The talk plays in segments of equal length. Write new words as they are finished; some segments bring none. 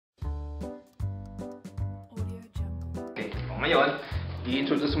Ngayon,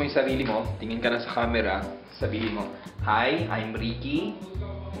 i-introduce mo yung sarili mo. Tingin ka na sa camera. Sabihin mo, "Hi, I'm Ricky."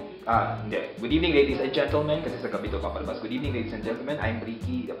 Hindi. Good evening, ladies and gentlemen. Kasi sa gabi ito papalabas. Good evening, ladies and gentlemen. I'm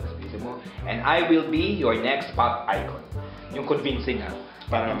Ricky. Tapos sabihin mo. And I will be your next pop icon. Yung convincing ha.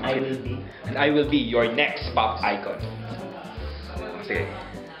 Para I will be. And I will be your next pop icon. Sige.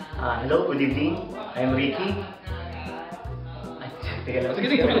 Hello, good evening. I'm Ricky. Sige.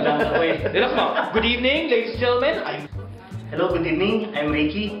 Relax mo. Good evening, ladies and gentlemen. Hello, good evening. I'm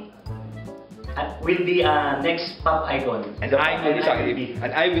Ricky. I will be next pop icon. And I will be.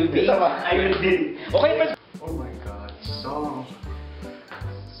 And I will be. I will be. Okay, but oh my god, song.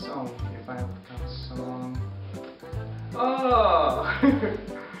 If I have a song. Oh!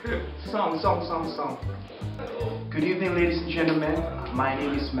 Song. Good evening, ladies and gentlemen. My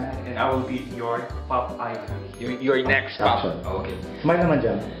name is Matt, and I will be your pop icon. your next pop. Okay. Smile naman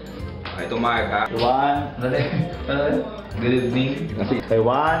dyan. Ito Mark ha. Good evening. Okay,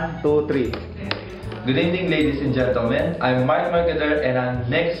 1, 2, 3. Good evening, ladies and gentlemen. I'm Mark Marketer, and I'm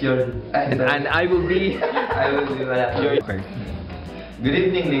next your. And I will be. Your. Good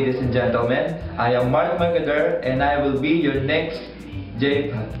evening, ladies and gentlemen. I am Mark Marketer, and I will be your next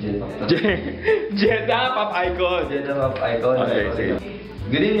Jeddah pop icon. Jeddah pop icon. Okay, sige.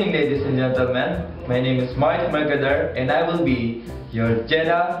 Good evening, ladies and gentlemen. My name is Mark Marketer, and I will be your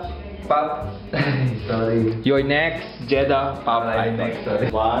Jeddah pop. Sorry. Your next Jeddah pop icon. Next, sorry.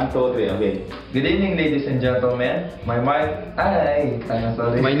 1, 2, 3, okay. Good evening, ladies and gentlemen.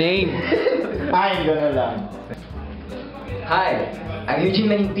 Sorry. My name. Ay, gano'n lang. Hi, I'm Eugene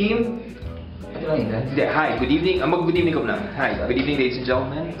Manning Team. Hindi, hi, good evening. Mag-good evening ko na. Hi, good evening, ladies and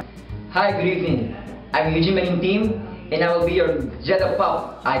gentlemen. Hi, good evening. I'm Eugene Manning Team, and I will be your Jeddah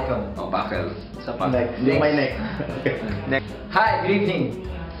pop icon. Oh, bakal. Isa pa. Next. May next. Next. Hi, good evening.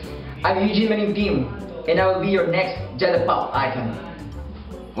 I'm Eugene Manning Team, and I will be your next Jeddah pop icon.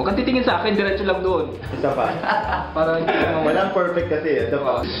 Huwag kang titingin sa akin, diretso lang doon. Isa pa. Para hindi mo... Walang perfect kasi. Isa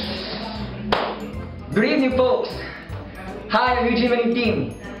pa. Good evening, folks. Hi, I'm Eugene Manning Team,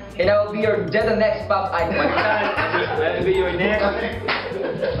 and I will be your Jeddah next pop icon. I will be your next.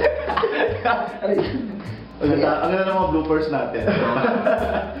 Ang ganda ng mga bloopers natin.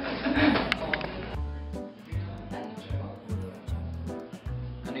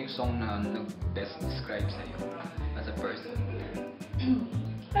 Ano yung song na nag-best describe sa'yo as a person?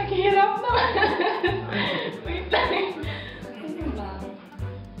 Naghihirap naman. Wait lang. Ano ba?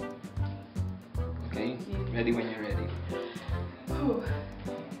 Okay? Ready when you're ready.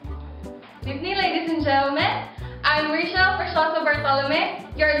 Good evening, ladies and gentlemen. I'm Rachel Persoso Bartolome,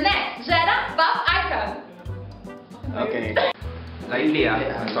 your next Jeddah pop icon. Okay. Lively ah.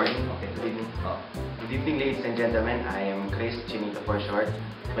 I'm sorry. Okay, good evening. Good evening, ladies and gentlemen. I am Chris Chinito for short,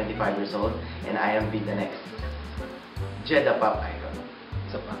 25 years old, and I am be the next Jeddah pop icon.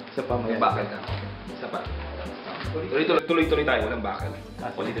 Isa pa, may bakal ka. Isa pa. Tuloy-tuloy tayo, walang bakal.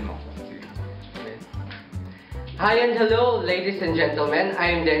 Ulitin mo. Hi and hello, ladies and gentlemen. I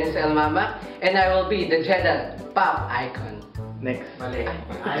am Dennis Elmama, and I will be the Jeddah pop icon. Next. Mali.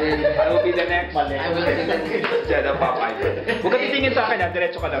 I will be the next. Mali. I will be the next. Jeddah pop icon. Huwag ka titingin sa akin ha,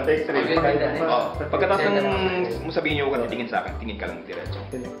 diretso ka lang. Next, three. Pagkatapos ng sabihin niyo, huwag ka titingin sa akin, tingin ka lang diretso.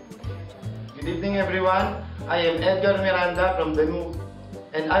 Good evening, everyone. I am Edgar Miranda from The Move,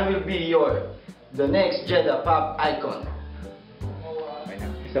 and I will be the next Jeddah pop icon. Okay na.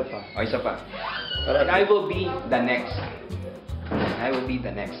 Isa pa. O, isa pa. And I will be the next. I will be the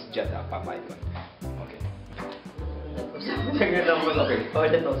next Jeddah pop icon. Okay.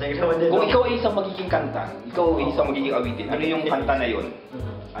 Kung ikaw ay isang magiging kanta, ikaw ay isang magiging awitin, ano yung kanta na yun?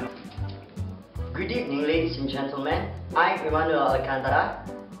 Ano? Good evening, ladies and gentlemen. I'm Emmanuel Alcantara.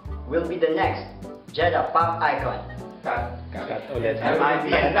 Will be the next Jeddah pop icon. Cut. Ulit.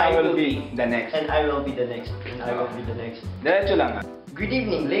 And I will be the next. And I will be the next. And I will be the next. Diretso lang. Good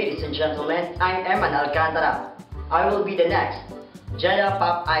evening, ladies and gentlemen. I'm Eman Alcantara. I will be the next Jeddah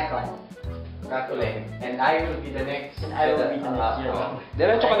pop icon. Cut ulit. And I will be the next. And I will be the next Jeddah.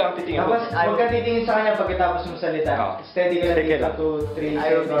 Diretso ka lang titingin mo. Tapos, huwag ka titingin sa kanya pagkatapos ng salita. Steady ka lang. 2, 3 I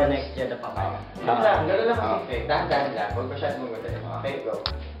will be the next Jeddah pop icon. Gano'n lang kasi. Dahan-dahan lang. Huwag masyadong magmadali. Okay, go.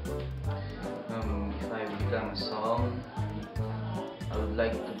 If I become a song, I would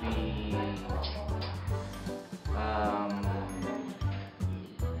like to be a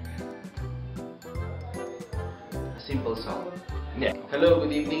simple song. Yeah. Hello,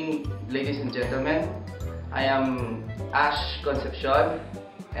 good evening, ladies and gentlemen. I am Ash Concepcion,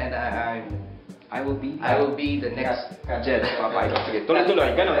 and I will be the next Jeddah pop icon. Sige,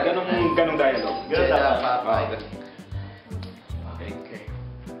 tuloy-tuloy. Ganong dialogue. Jeddah pop Ah. icon. Okay.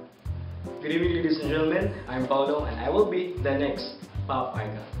 Good evening, ladies and gentlemen. I'm Paulo, and I will be the next pop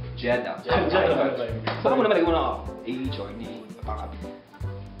icon. Jeddah. Jeddah. Baka mo naman ako age or hindi napakapit.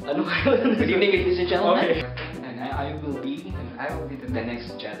 Ano kayo? Good evening, ladies and gentlemen. Okay. And I will be the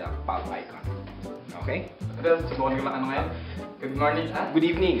next Jeddah pop icon. Okay? Good morning, Good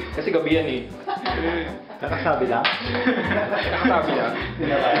evening. Kasi gabi yan eh. Kakasabi lang. Nakakasabi lang.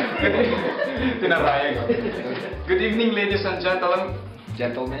 Tinaraya ko. Good evening, ladies and gentlemen.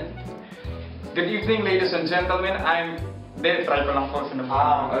 Gentlemen. Good evening, ladies and gentlemen. Try ko lang po sa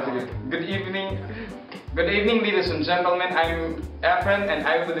Sige. Good evening. Good evening, ladies and gentlemen. I'm Efren, and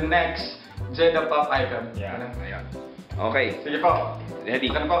I will be the next Jeddah pop icon. Ayan. Okay. Sige po.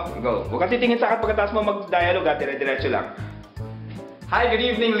 Ready? Ano po? Go. Huwag kang titingin sa akin pagkatapos mo mag-dialogue ha. Dire-diretso lang. Hi, good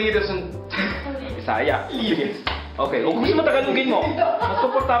evening, ladies and... Isaya. Sige. Okay. O kung gusto mo Tagalogin mo, mas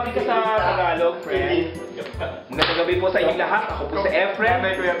komportable ka sa Tagalog, friend. Magandang gabi po sa inyong lahat. Ako po si Efren.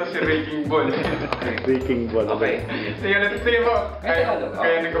 Nanay ko yata si Raking Ball. Breaking ball. Okay. Sige po. Ay, Tagalog.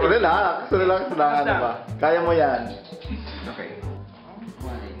 Kaya nag- Relax. Relax lang. Ano ba? Kaya mo yan. Okay.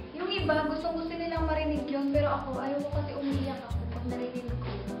 Yung iba, gustong-gusto nilang marinig yun, pero ako, ayaw ko kasi umiiyak ako pag narinig ko.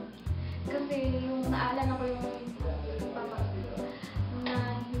 Kasi yung naalala ko yung papa na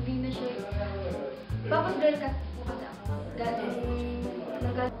hindi na siya... Papa's girl kasi po kasi ako. Dati,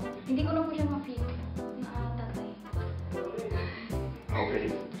 hindi ko na po siya ma-feel na tatay. Okay.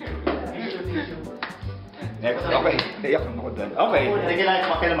 Next. Okay. Iyak naman ako doon. Okay. Sige lang,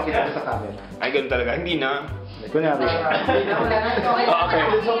 makailan makita ko sa camera. Ay, ganun talaga. Hindi na. Kunyari. Okay.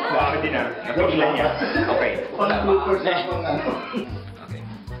 Bakit hindi na? Napigilan niya. Okay. Bloopers na akong ano. Okay.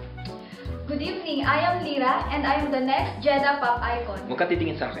 Good evening, I am Lira, and I am the next Jeddah pop icon. Huwag ka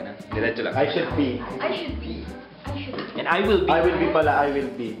titingin sa akin ha. Diretso lang. I should be. I should be. And I will be. I will be pala. I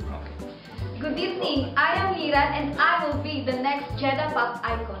will be. Okay. Good evening, I am Lira, and I will be the next Jeddah pop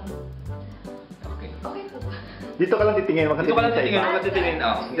icon. Okay. Okay po ba? Dito ka lang titingin. Huwag Dito ka lang sa titingin. iba. Huwag ka titingin.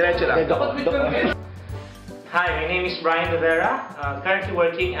 Oh, diretso lang. Hi, my name is Brian Rivera, currently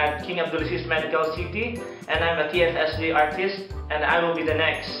working at King Abdulaziz Medical City, and I'm a TFSG artist, and I will be the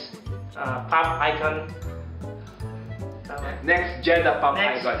next pop icon. Next Jeddah pop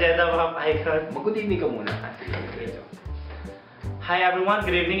Next icon. Jeddah pop icon. Mag-good evening ka muna. Hi everyone,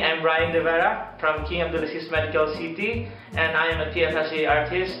 good evening. I'm Brian Rivera from King Abdulaziz Medical City, and I am a TFSG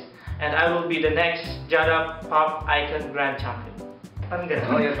artist, and I will be the next Jeddah pop icon grand champion. Parang ganun.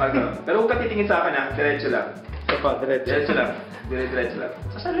 Oh, yes, parang. Pero huwag ka titingin sa akin ha. Diretso lang. Diretso lang. Diretso lang.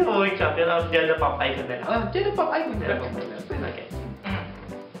 Sasabi mo yung champion of Jeddah pop icon na lang. Ah, Jeddah pop icon. Jeddah pop icon. Okay.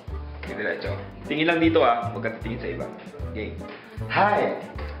 Okay, diretso. Tingin lang dito ha. Huwag ka titingin sa iba. Okay. Hi,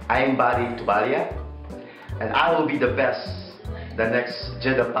 I'm Bari Tubalia, and I will be the next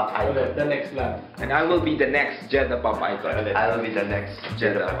Jeddah pop icon. The next lang. And I will be the next Jeddah pop icon. I will be the next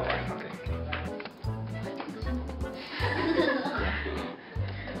Jeddah Jeddah pop pop icon. icon. Okay.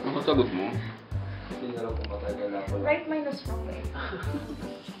 Ano sagot mo? Right minus wrong way.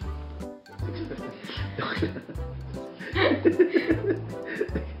 Okay.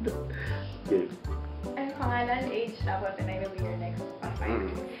 Ang pangalan, age, tapos, and I will be your next pop icon.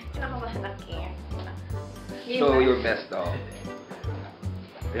 Kinakabahan na kaya. So, your best daw.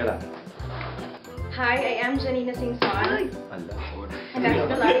 Teka lang. Hi, I am Janina Singson. Ala. And I'm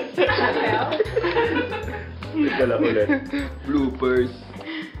the live channel. Teka lang ulit. Bloopers.